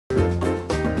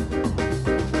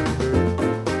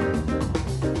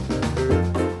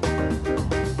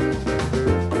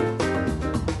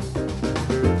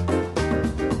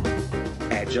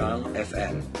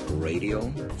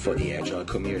radio for the Agile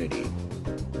community.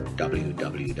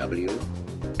 www.agile.fm.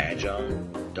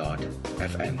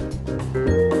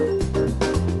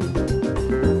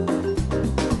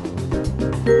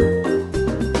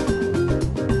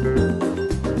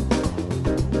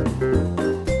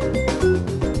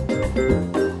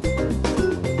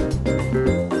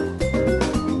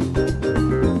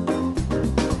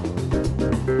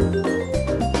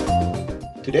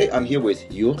 Today I'm here with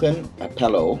Jurgen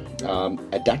Appello,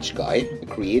 a Dutch guy, a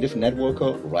creative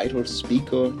networker, writer,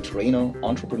 speaker, trainer,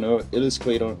 entrepreneur,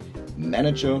 illustrator,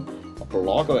 manager, a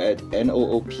blogger at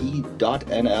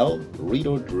noop.nl,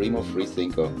 reader, dreamer,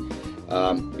 freethinker.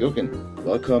 Jurgen,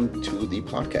 welcome to the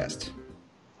podcast.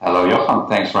 Hello, Johan.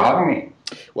 Thanks for having me.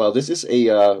 Well, this is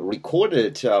a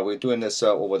recorded, we're doing this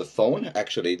over the phone,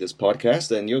 actually, this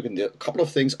podcast. And Jurgen, a couple of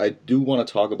things I do want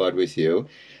to talk about with you.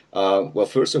 Well,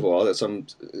 first of all, it's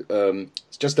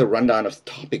just a rundown of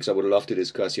topics I would love to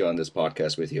discuss here on this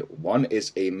podcast with you. One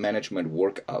is a management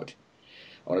workout.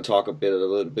 I want to talk a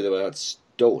little bit about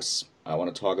STOS. I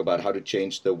want to talk about how to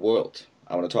change the world.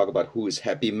 I want to talk about who is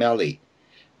Happy Melly.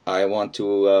 I want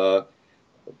to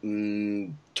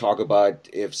talk about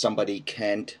if somebody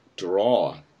can't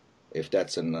draw, if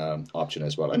that's an option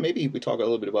as well. And maybe we talk a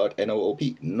little bit about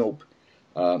NOOP, Nope,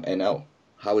 NL.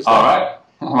 How is that? All right.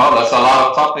 Well, that's a lot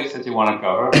of topics that you want to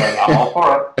cover, but I'm all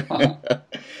for it.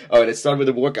 All right, let's start with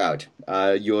the workout.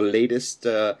 Your latest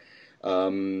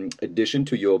addition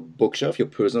to your bookshelf, your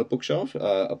personal bookshelf,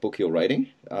 a book you're writing,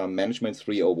 Management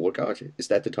 3.0 Workout. Is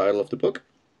that the title of the book?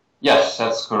 Yes,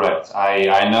 that's correct.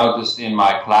 I noticed in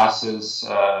my classes,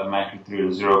 Management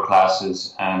 3.0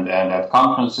 classes, and at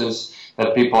conferences,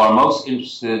 that people are most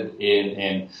interested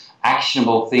in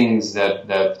actionable things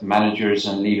that managers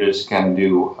and leaders can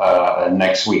do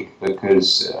next week,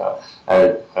 because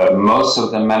most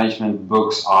of the management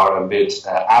books are a bit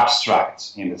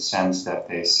abstract in the sense that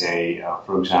they say,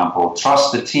 for example,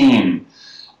 trust the team,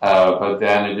 but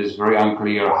then it is very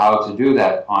unclear how to do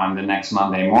that on the next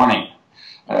Monday morning.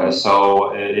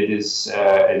 So it is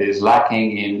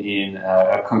lacking in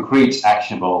a concrete,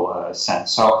 actionable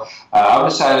sense. So I've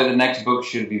decided the next book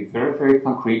should be very, very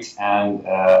concrete, and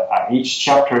each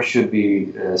chapter should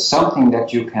be something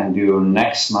that you can do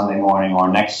next Monday morning or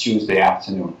next Tuesday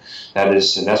afternoon.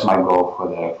 That's my goal for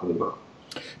the book.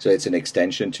 So it's an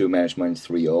extension to Management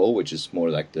 3.0, which is more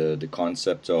like the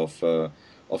concept of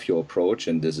your approach,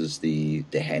 and this is the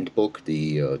handbook,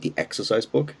 the exercise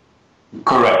book.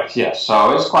 Correct, yes.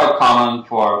 So it's quite common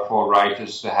for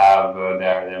writers to have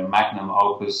their magnum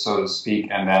opus, so to speak,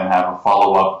 and then have a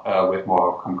follow-up with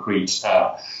more concrete,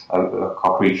 a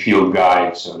concrete field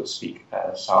guide, so to speak.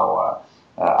 So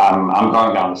I'm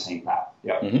going down the same path.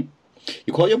 Yeah. Mm-hmm.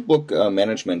 You call your book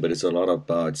management, but it's a lot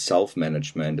about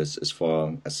self-management, as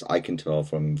far as I can tell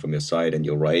from your site and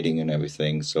your writing and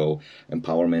everything. So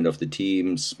empowerment of the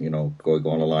teams, going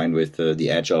on line with the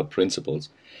agile principles.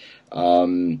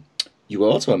 You were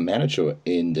also a manager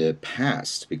in the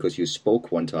past, because you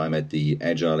spoke one time at the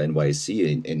Agile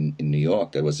NYC in New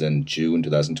York. That was in June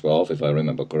 2012, if I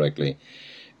remember correctly.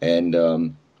 And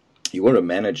you were a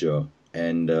manager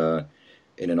and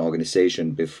in an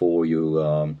organization before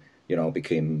you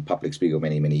became public speaker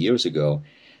many years ago.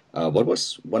 What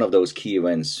was one of those key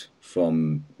events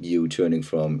from you turning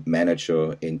from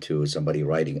manager into somebody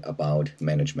writing about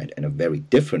management in a very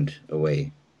different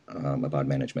way about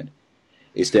management?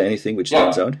 Is there anything which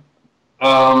stands out?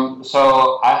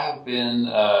 So I have been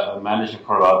a manager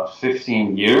for about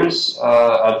 15 years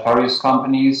at various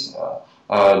companies.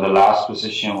 The last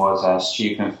position was as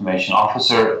Chief Information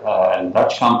Officer at a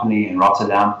Dutch company in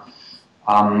Rotterdam.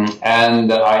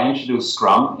 And I introduced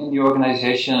Scrum in the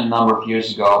organization a number of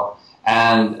years ago.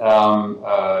 And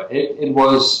it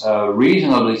was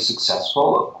reasonably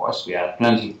successful. Of course, we had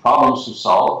plenty of problems to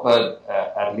solve, but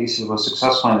at least it was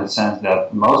successful in the sense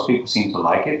that most people seemed to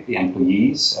like it, the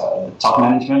employees, the top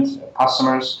management,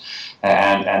 customers,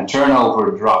 and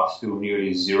turnover dropped to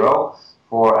nearly zero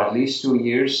for at least 2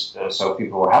 years, so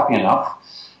people were happy enough.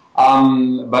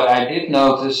 But I did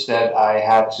notice that I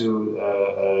had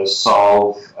to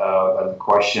solve the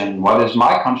question, what is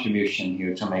my contribution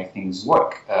here to make things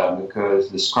work? Because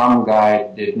the Scrum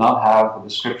Guide did not have a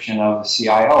description of a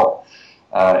CIO.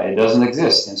 It doesn't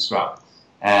exist in Scrum.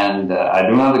 And I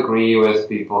do not agree with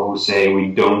people who say we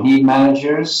don't need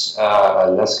managers.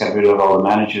 Let's get rid of all the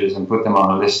managers and put them on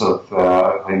a list of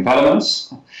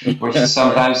impediments, which is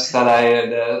sometimes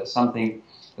something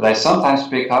that I sometimes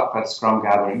pick up at Scrum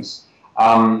gatherings.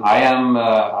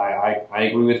 I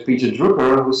agree with Peter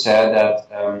Drucker, who said that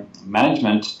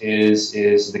management is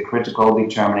the critical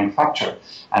determining factor.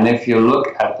 And if you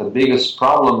look at the biggest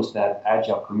problems that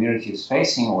Agile community is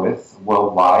facing with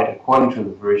worldwide, according to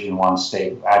the version 1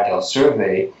 State of Agile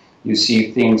survey, you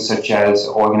see things such as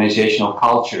organizational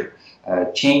culture,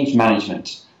 change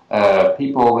management,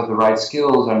 people with the right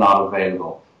skills are not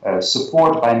available,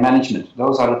 support by management.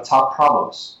 Those are the top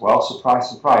problems. Well, surprise,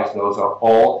 surprise, those are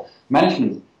all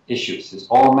management issues. It's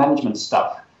all management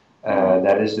stuff.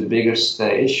 That is the biggest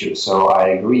issue. So I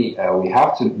agree, we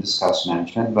have to discuss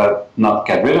management, but not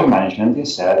get rid of management.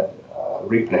 Instead,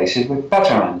 replace it with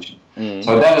better management. Mm-hmm.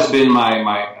 So that has been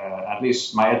at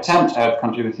least my attempt at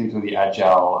contributing to the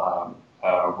Agile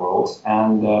world,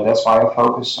 and that's why I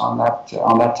focus on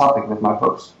that topic with my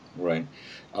books. Right.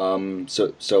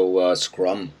 So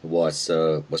Scrum was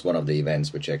one of the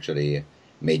events which actually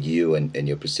made you and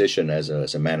your position as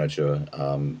a manager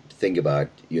think about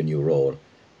your new role.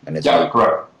 And it's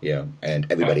correct. Yeah, and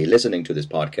everybody listening to this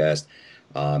podcast,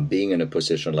 being in a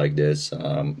position like this,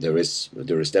 there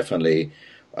is definitely,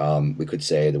 we could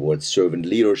say the word servant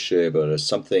leadership, or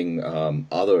something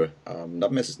other,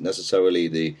 not necessarily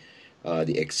the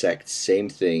exact same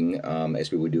thing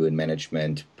as we would do in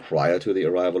management prior to the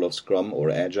arrival of Scrum or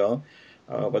Agile.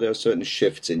 But there are certain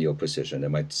shifts in your position.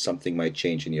 Something might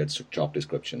change in your job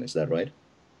description. Is that right?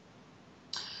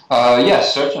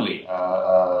 Yes, certainly.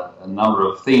 A number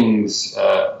of things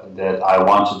that I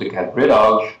wanted to get rid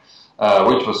of,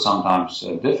 which was sometimes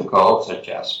difficult, such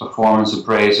as performance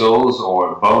appraisals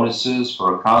or bonuses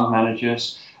for account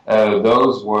managers.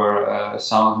 Those were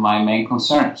some of my main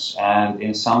concerns. And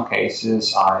in some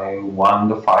cases, I won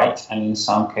the fight, and in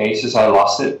some cases, I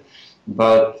lost it.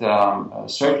 But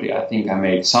certainly, I think I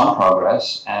made some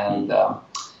progress, and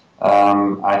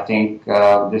I think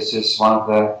this is one of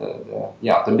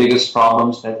the biggest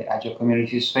problems that the Agile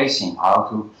community is facing: how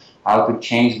to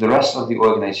change the rest of the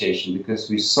organization, because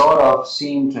we sort of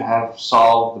seem to have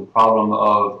solved the problem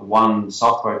of one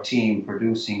software team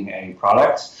producing a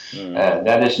product.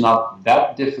 That is not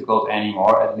that difficult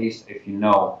anymore, at least if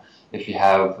you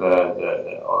have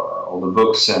all the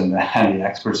books and the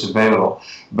experts available.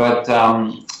 But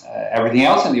everything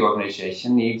else in the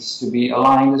organization needs to be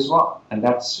aligned as well, and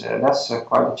that's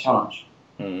quite a challenge.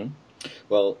 Mm-hmm.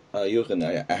 Well, Jurgen,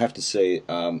 I have to say,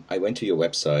 I went to your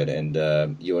website, and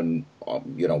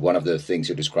one of the things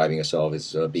you're describing yourself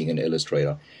is being an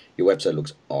illustrator. Your website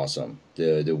looks awesome.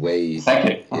 The way, thank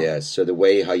you. Yeah, so the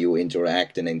way how you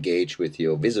interact and engage with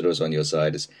your visitors on your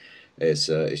site is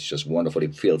just wonderful.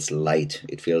 It feels light.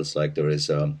 It feels like there is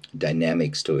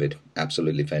dynamics to it.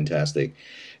 Absolutely fantastic.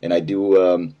 And I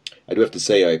do have to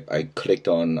say, I clicked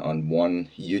on one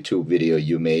YouTube video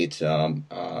you made.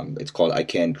 It's called "I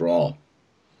Can't Draw,"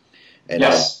 and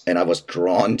yes. I was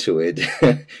drawn to it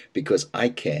because I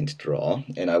can't draw,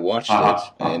 and I watched it,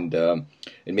 and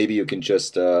maybe you can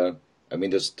just.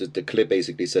 The clip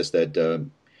basically says that.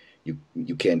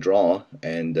 You can't draw,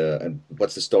 and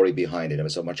what's the story behind it? There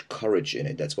was so much courage in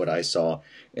it. That's what I saw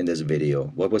in this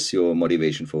video. What was your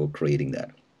motivation for creating that?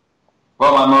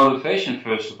 Well, my motivation,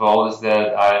 first of all, is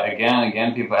that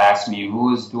again, people ask me,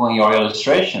 who is doing your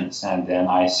illustrations? And then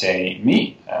I say,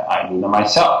 me. I do them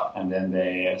myself. And then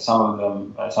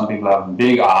some people have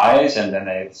big eyes, and then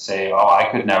they say, oh, I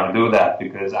could never do that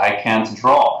because I can't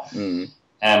draw. Mm.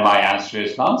 And my answer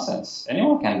is nonsense.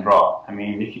 Anyone can draw. I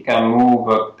mean, if you can move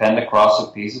a pen across a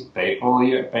piece of paper,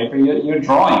 you're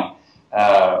drawing.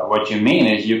 What you mean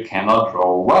is you cannot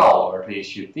draw well, or at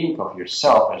least you think of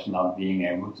yourself as not being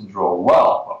able to draw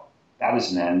well. Well, that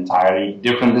is an entirely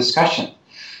different discussion.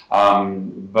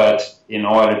 But in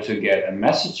order to get a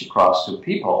message across to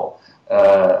people,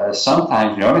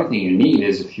 sometimes the only thing you need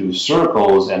is a few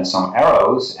circles and some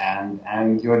arrows,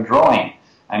 and you're drawing.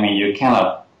 I mean, you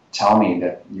cannot tell me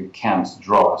that you can't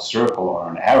draw a circle or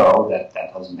an arrow. That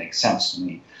doesn't make sense to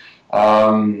me.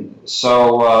 And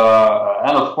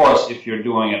of course, if you're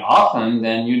doing it often,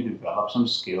 then you develop some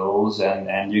skills,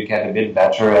 and you get a bit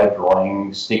better at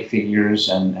drawing stick figures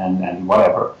and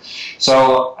whatever.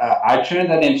 So I turned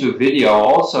that into video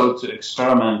also to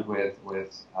experiment with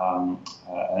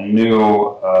a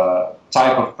new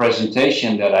type of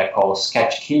presentation that I call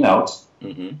sketch keynote.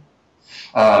 Mm-hmm.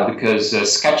 Because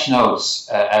sketch notes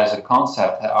as a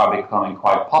concept are becoming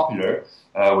quite popular,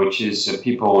 which is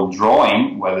people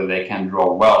drawing, whether they can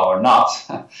draw well or not,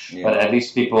 yeah. But at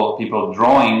least people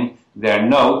drawing their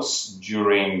notes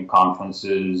during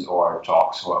conferences or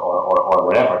talks or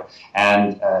whatever.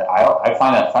 And I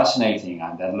find that fascinating,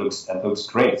 and that looks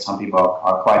great. Some people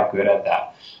are quite good at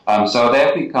that. So they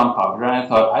have become popular, and I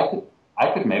thought I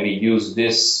could maybe use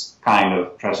this kind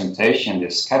of presentation,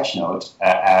 this sketchnote,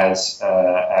 as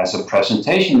a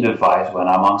presentation device when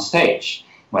I'm on stage,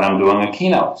 when I'm doing a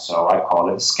keynote. So I call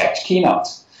it a sketch keynote.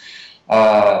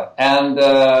 So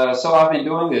I've been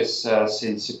doing this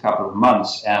since a couple of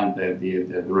months, and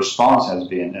the response has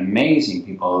been amazing.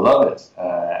 People love it,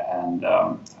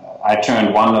 I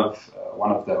turned one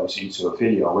of those into a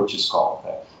video, which is called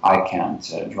 "I Can't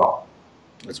Draw."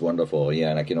 It's wonderful, yeah,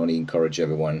 and I can only encourage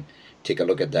everyone take a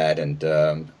look at that, and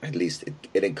at least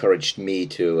it encouraged me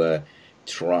to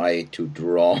try to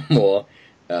draw more.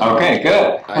 Okay,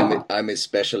 good. I'm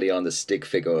especially on the stick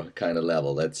figure kind of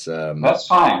level. That's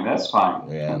fine. That's fine.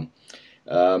 Yeah,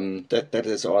 that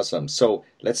is awesome. So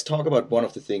let's talk about one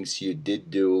of the things you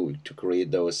did do to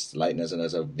create those likeness, and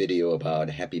there's a video about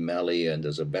Happy Mally, and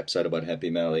there's a website about Happy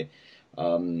Mally,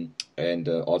 and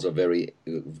also a very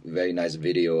nice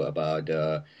video about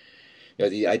the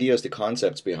ideas, the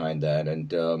concepts behind that,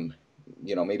 and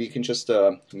maybe you can just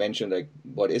mention like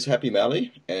what is Happy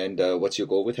Mally, and what's your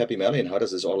goal with Happy Mally, and how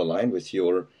does this all align with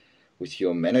your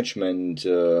management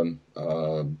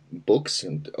books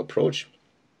and approach?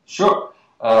 Sure.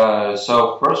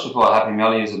 So first of all, Happy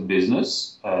Mally is a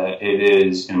business. It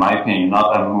is, in my opinion,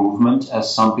 not a movement,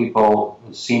 as some people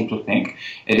seem to think.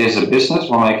 It is a business.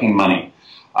 We're making money,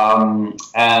 and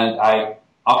I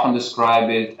often describe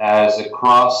it as a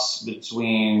cross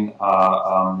between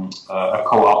a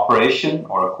cooperation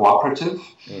or a cooperative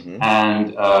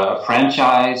and a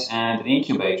franchise and an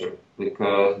incubator,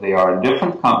 because they are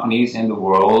different companies in the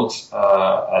world.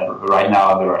 Right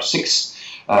now there are 6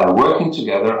 working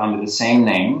together under the same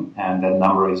name, and that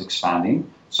number is expanding.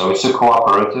 So it's a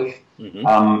cooperative.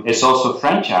 It's also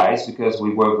franchise, because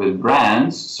we work with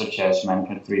brands such as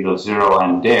Management 3.0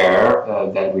 and Dare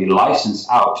that we license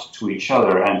out to each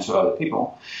other and to other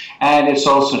people. And it's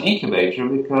also an incubator,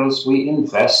 because we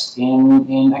invest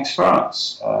in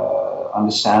experiments,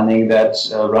 understanding that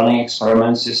running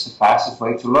experiments is the fastest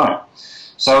way to learn.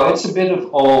 So it's a bit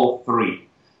of all 3.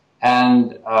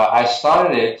 And I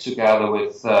started it together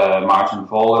with Martin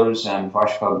Volders and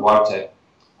Vasko Duarte,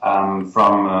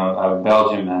 from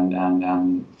Belgium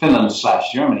and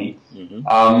Finland/Germany,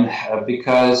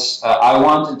 because I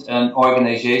wanted an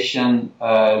organization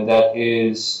that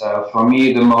is, for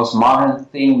me, the most modern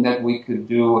thing that we could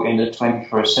do in the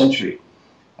 21st century,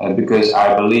 because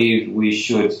I believe we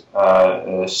should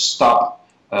stop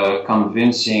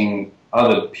convincing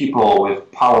other people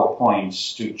with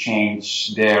PowerPoints to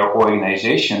change their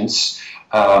organizations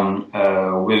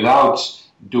without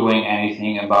doing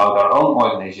anything about our own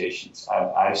organizations.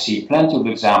 I see plenty of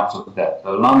examples of that.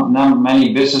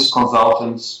 Many business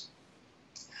consultants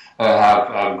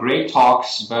have great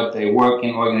talks, but they work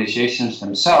in organizations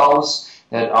themselves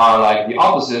that are like the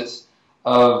opposite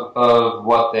of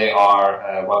what they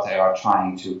are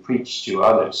trying to preach to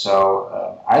others. So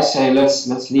I say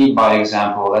let's lead by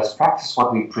example. Let's practice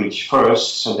what we preach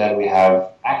first, so that we have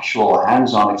actual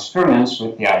hands-on experience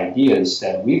with the ideas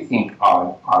that we think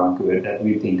are good, that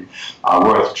we think are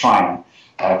worth trying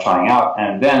out,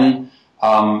 and then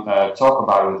talk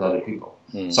about it with other people.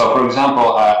 So, for example,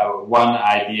 one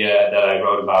idea that I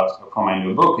wrote about for my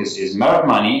new book is merit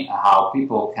money, how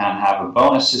people can have a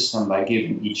bonus system by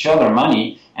giving each other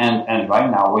money. And right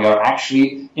now we are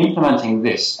actually implementing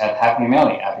this at Happy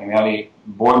Mally. Happy Mally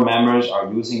board members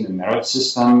are using the merit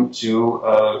system to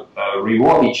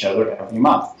reward each other every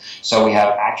month. So we have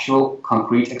actual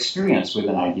concrete experience with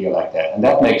an idea like that. And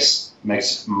that makes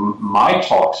my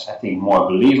talks, I think, more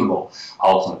believable,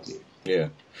 ultimately. Yeah.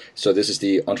 So this is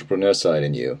the entrepreneur side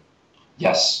in you.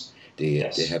 Yes. The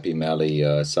Happy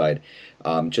Mally side.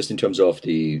 Just in terms of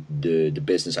the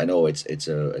business, I know it's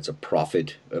a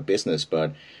profit business,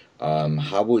 but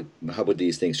how would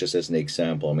these things, just as an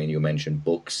example? I mean, you mentioned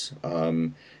books.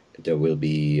 There will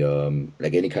be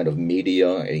like any kind of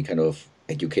media, any kind of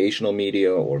educational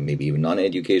media, or maybe even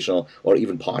non-educational, or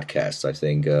even podcasts. I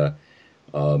think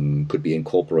could be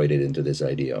incorporated into this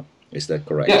idea. Is that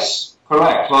correct? Yes.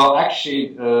 Correct. Well,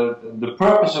 actually, the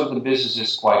purpose of the business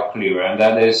is quite clear, and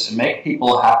that is make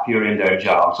people happier in their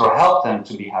jobs, or help them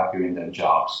to be happier in their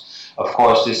jobs. Of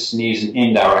course, this needs an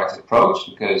indirect approach,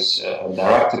 because a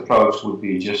direct approach would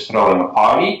be just throwing a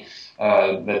party,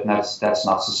 but that's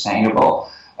not sustainable.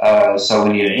 So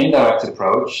we need an indirect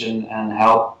approach and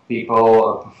help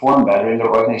people perform better in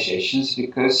their organizations,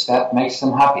 because that makes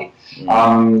them happy.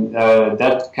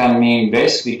 That can mean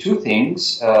basically 2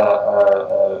 things.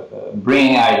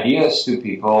 Bringing ideas to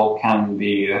people can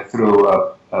be through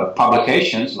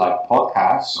publications like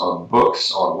podcasts or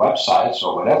books or websites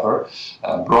or whatever,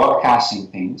 broadcasting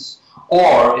things.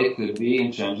 or it could be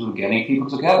in terms of getting people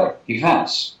together,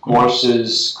 events,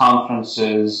 courses,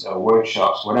 conferences,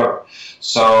 workshops, whatever.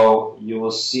 So you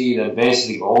will see that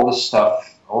basically all the stuff,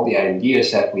 all the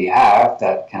ideas that we have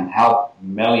that can help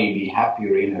Melly be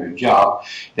happier in her job,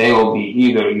 they will be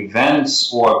either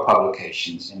events or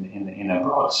publications in a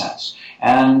broad sense.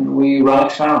 And we run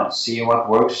experiments, see what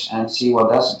works and see what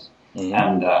doesn't. Mm-hmm.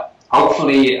 And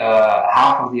hopefully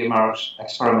half of the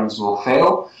experiments will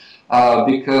fail.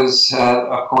 Because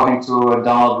according to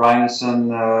Donald Reinerson,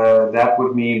 that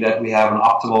would mean that we have an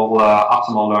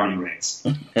optimal learning rates.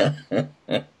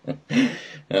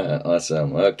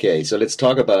 Awesome. Okay, so let's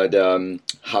talk about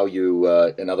how you,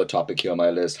 another topic here on my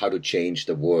list, how to change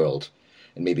the world.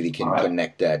 And maybe we can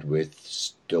connect that with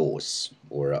STOS,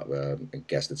 or I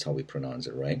guess that's how we pronounce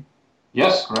it, right?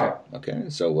 Yes, correct. Okay,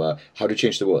 so How to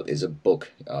Change the World is a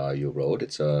book you wrote.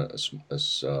 It's a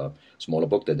smaller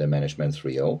book than the Management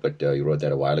 3.0, but you wrote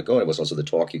that a while ago. It was also the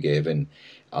talk you gave in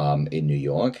New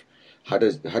York. How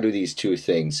do these two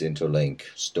things interlink,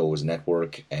 STOS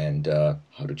Network and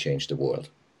How to Change the World?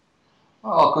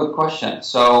 Oh, good question.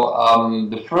 So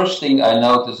the first thing I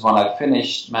noticed when I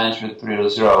finished Management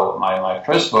 3.0, my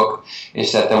first book,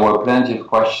 is that there were plenty of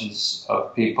questions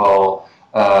of people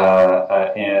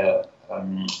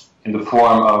in the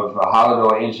form of how do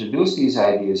I introduce these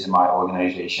ideas in my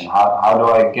organization? How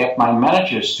do I get my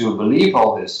managers to believe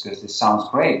all this? Because this sounds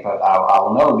great, but I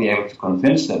will never be able to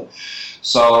convince them.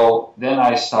 So then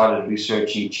I started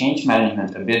researching change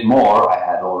management a bit more. I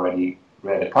had already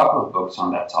read a couple of books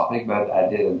on that topic, but I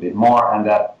did a bit more, and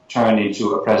that turned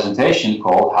into a presentation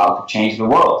called How to Change the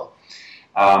World.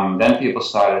 Then people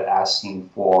started asking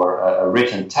for a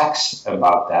written text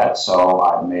about that, so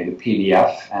I made a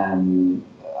PDF, and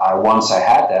once I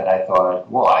had that, I thought,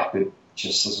 well, I could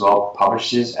just as well publish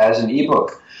this as an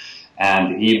ebook.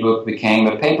 And the ebook became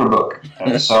a paper book.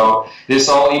 So this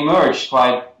all emerged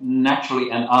quite naturally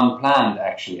and unplanned,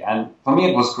 actually. And for me,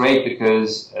 it was great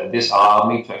because this allowed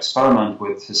me to experiment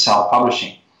with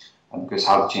self-publishing. Because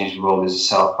How to Change the World is a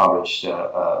self-published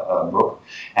book.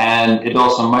 And it's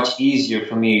also much easier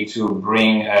for me to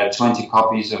bring 20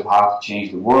 copies of How to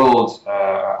Change the World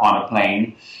on a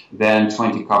plane than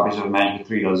 20 copies of Management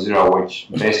 3.0, which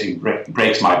basically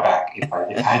breaks my back if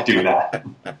I do that.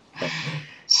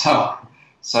 So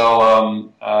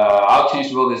How to Change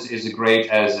the World is great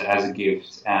as a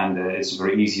gift, and it's a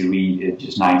very easy read. It's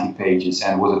just 90 pages,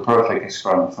 and was a perfect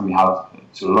experiment for me how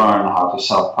to learn how to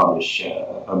self-publish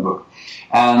a book.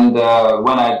 And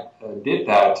when I did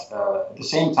that, at the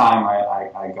same time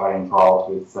I got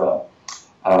involved with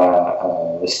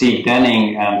Steve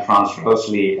Denning and Frans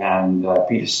Roosley and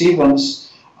Peter Stevens.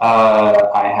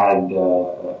 I had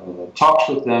talks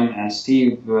with them, and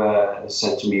Steve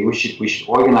said to me, we should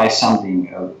organize something,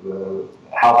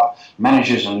 help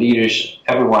managers and leaders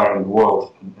everywhere in the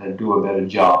world do a better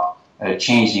job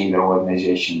changing their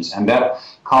organizations. And that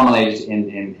culminated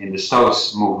in the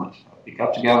STOS movement. We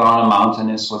got together on a mountain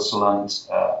in Switzerland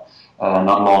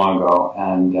not long ago,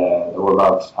 and there were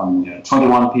about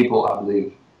 21 people, I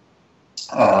believe,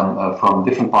 from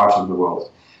different parts of the world.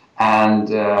 And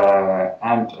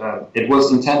it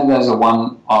was intended as a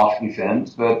one-off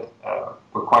event, but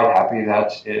we're quite happy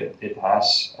that it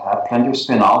has had plenty of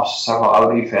spin-offs, several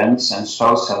other events, and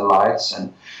STOS satellites,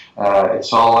 and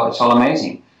it's all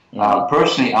amazing.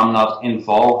 Personally, I'm not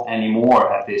involved anymore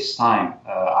at this time.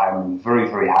 I'm very,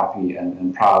 very happy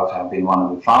and proud to have been one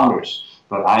of the founders.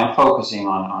 But I am focusing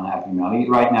on Happy Melly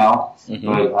right now. Mm-hmm.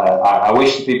 But I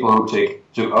wish the people who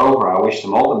took over, I wish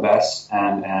them all the best.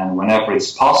 And whenever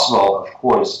it's possible, of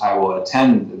course, I will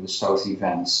attend the STOS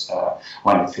events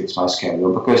when it fits my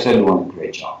schedule, because they're doing a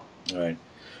great job. All right.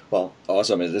 Well,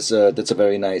 awesome. That's a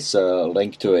very nice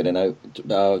link to it. And I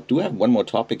do have one more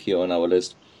topic here on our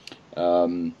list.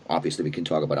 Obviously, we can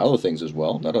talk about other things as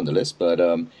well, not on the list, but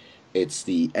it's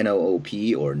the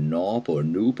NOOP or NOP or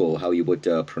NOOP, or how you would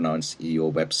pronounce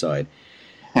your website.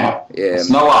 Yeah, it's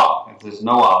NOOP. It's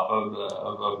NOOP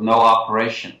of no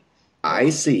operation. I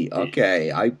see.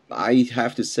 Okay, I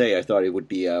have to say, I thought it would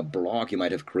be a blog you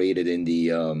might have created in the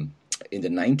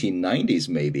 1990s,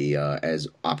 maybe, as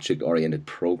object-oriented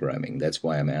programming. That's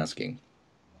why I'm asking.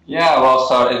 Yeah, well,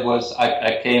 so it was.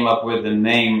 I came up with the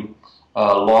name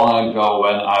long ago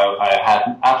when I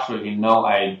had absolutely no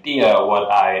idea what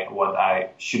I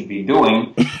should be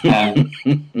doing, and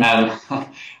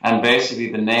and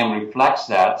basically the name reflects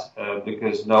that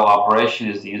because no operation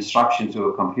is the instruction to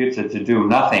a computer to do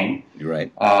nothing.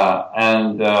 Right.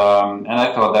 And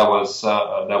I thought that was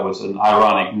an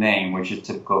ironic name, which is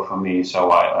typical for me.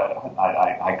 So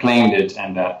I claimed it,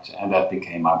 and that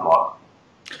became my blog.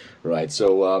 Right.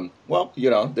 So well,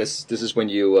 this is when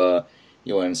you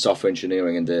You were in software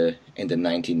engineering in the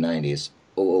 1990s.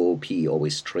 OOP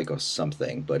always triggers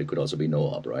something, but it could also be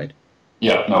NoOp, right?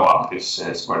 Yeah, NoOp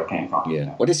is where it came from.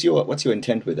 Yeah. What's your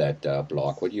intent with that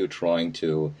blog? What are you trying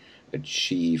to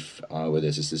achieve with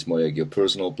this? Is this more like your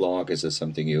personal blog? Is this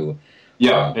something you?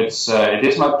 Yeah, it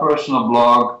is my personal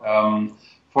blog.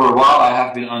 For a while, I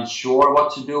have been unsure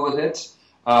what to do with it,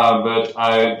 but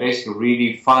I basically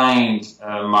redefined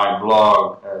my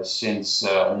blog since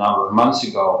a number of months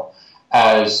ago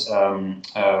as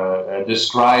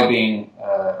describing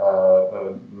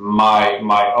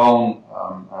my own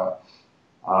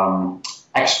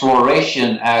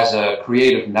exploration as a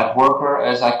creative networker,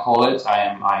 as I call it. I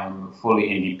am fully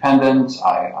independent.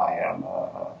 I am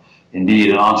indeed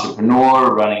an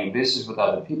entrepreneur running a business with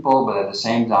other people, but at the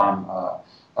same time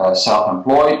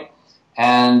self-employed,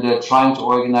 and trying to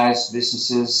organize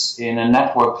businesses in a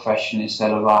network fashion instead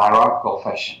of a hierarchical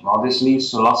fashion. Well, this leads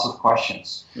to lots of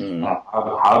questions.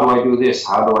 How do I do this?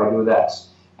 How do I do that?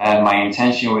 And my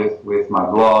intention with my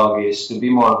blog is to be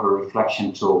more of a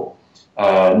reflection tool.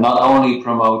 Not only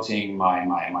promoting my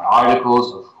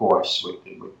articles, of course, with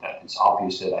that, it's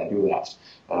obvious that I do that,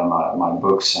 my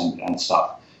books and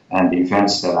stuff, and the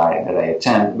events that I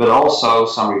attend, but also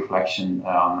some reflection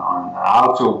on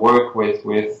how to work with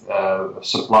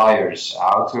suppliers,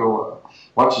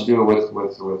 what to do with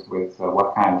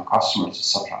what kind of customers,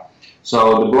 etc.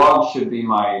 So the blog should be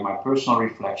my personal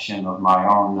reflection of my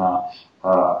own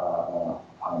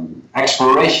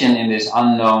exploration in this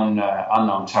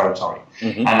unknown territory.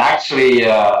 And actually,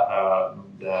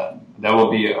 there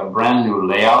will be a brand new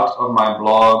layout of my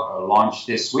blog launched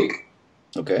this week.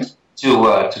 Okay.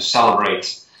 To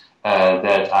celebrate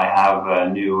that I have a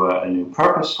new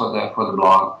purpose for the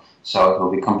blog. So it will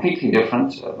be completely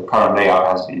different. The current layout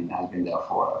has been there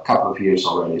for a couple of years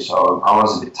already, so I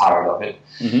was a bit tired of it.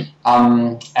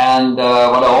 And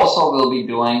what I also will be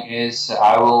doing is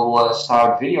I will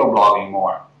start video blogging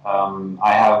more.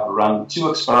 I have run 2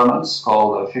 experiments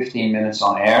called 15 Minutes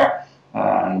on Air,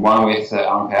 and one with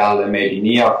Ángel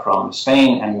Medinilla from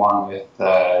Spain and one with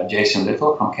Jason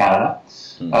Little from Canada.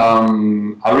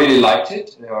 I really liked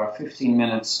it. There are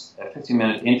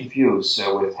 15-minute interviews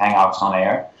with Hangouts on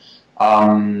Air.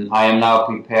 I am now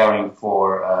preparing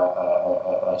for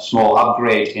a small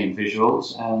upgrade in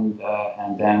visuals and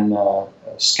then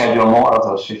schedule more of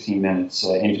those 15 minutes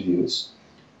interviews.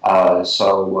 And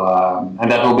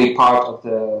that will be part of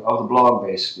the blog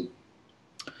basically.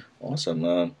 Awesome,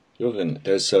 Jürgen.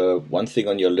 There's one thing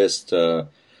on your list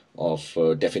of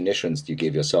definitions you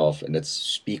gave yourself, and that's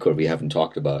speaker we haven't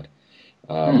talked about.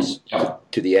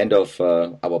 To the end of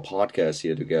our podcast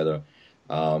here together,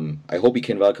 I hope we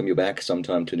can welcome you back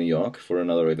sometime to New York for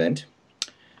another event.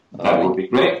 That would be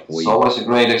great. It's always a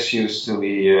great excuse to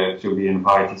be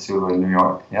invited to New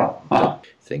York. Yeah.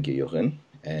 Thank you, Jürgen,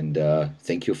 and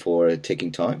thank you for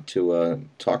taking time to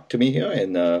talk to me here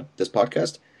in this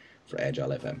podcast for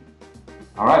Agile FM.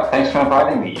 All right. Thanks for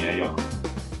inviting me, Jürgen.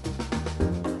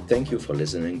 Thank you for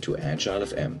listening to Agile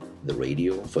FM, the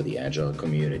radio for the Agile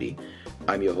community.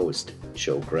 I'm your host,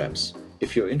 Joe Krebs.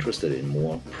 If you're interested in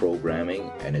more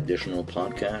programming and additional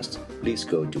podcasts, please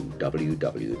go to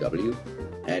www.agile.fm.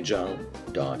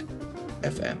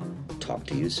 Talk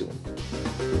to you soon.